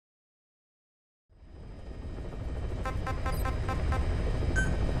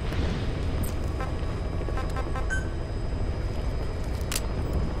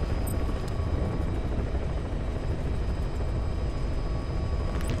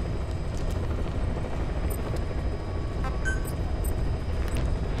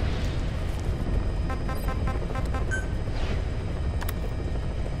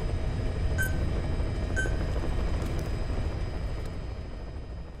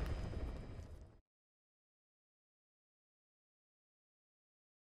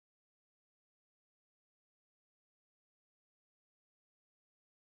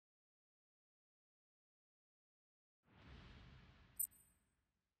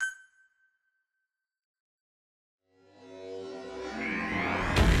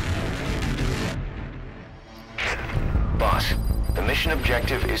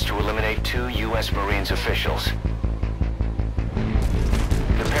objective is to eliminate 2 U.S. Marines officials.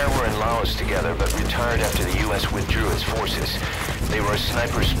 The pair were in Laos together, but retired after the U.S. withdrew its forces. They were a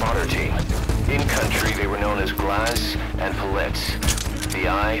sniper spotter team. In country, they were known as Glaz and Palitz, the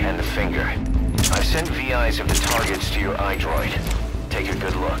eye and the finger. I've sent VIs of the targets to your iDroid. Take a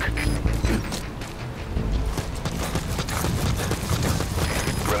good look.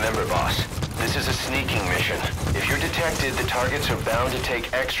 Remember, boss, this is a sneaking mission. If you're detected, the targets are bound to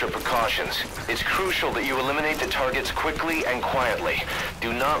take extra precautions. It's crucial that you eliminate the targets quickly and quietly.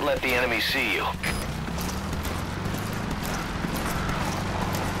 Do not let the enemy see you.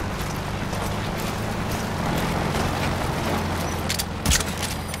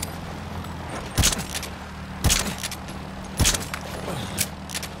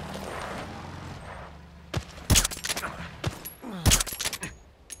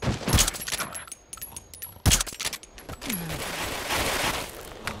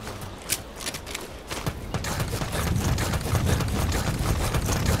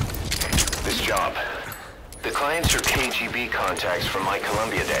 The clients are KGB contacts from my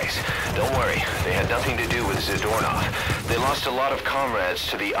Columbia days. Don't worry, they had nothing to do with Zadornov. They lost a lot of comrades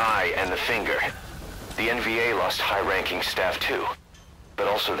to the eye and the finger. The NVA lost high-ranking staff too, but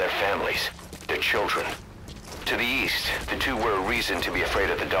also their families, their children. To the east, the two were a reason to be afraid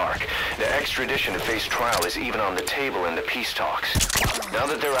of the dark. Their extradition to face trial is even on the table in the peace talks. Now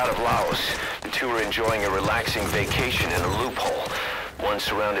that they're out of Laos, the two are enjoying a relaxing vacation in a loophole, one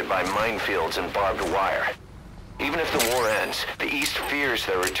surrounded by minefields and barbed wire. Even if the war ends, the East fears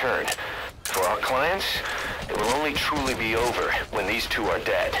their return. For our clients, it will only truly be over when these two are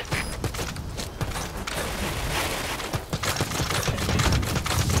dead.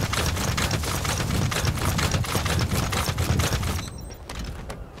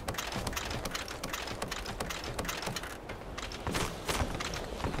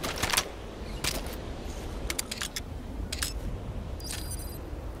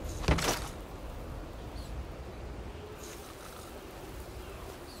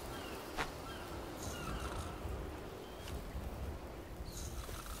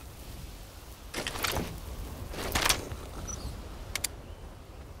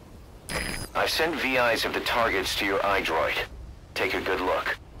 I've sent VIs of the targets to your iDroid. Take a good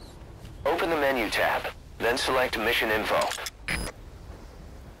look. Open the menu tab, then select Mission Info.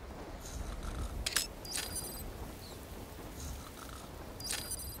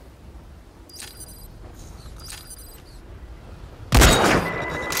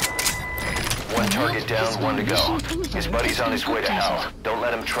 One target down, one to go. His buddy's on his way to hell. Don't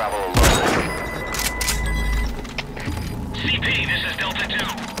let him travel alone. CP, this is Delta 2.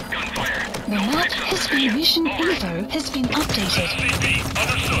 Gunfire. The map history mission info has been updated. CP,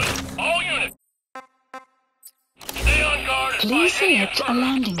 understood. All units. Stay on guard. Please select a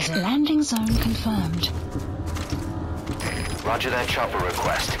landing zone. Landing zone confirmed. Roger that chopper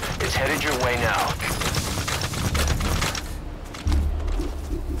request. It's headed your way now.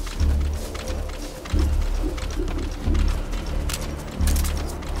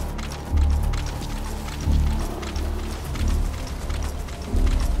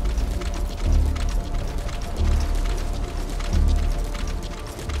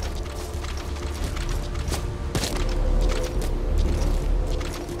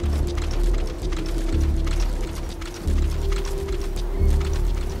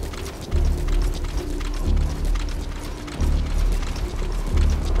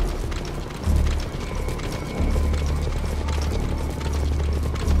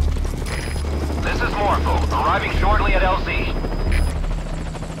 Arriving shortly at LZ.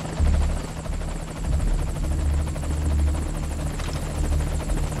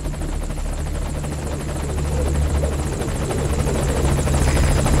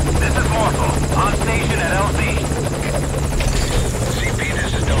 This is Morpho, on station at LZ. CP,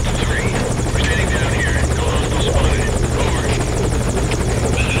 this is Delta 3. We're standing down here. No hostile spotted. Over.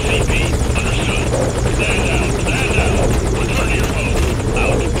 This is CP. Understood. Stand down. Stand down. Return to your post.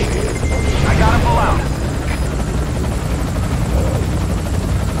 Out. I gotta pull out.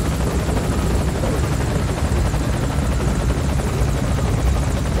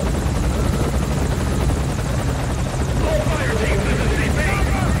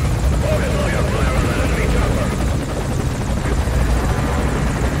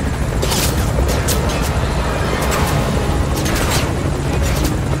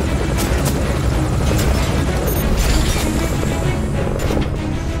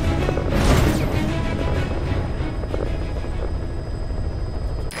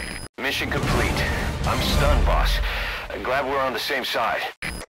 Mission complete. I'm stunned, boss. I'm glad we're on the same side.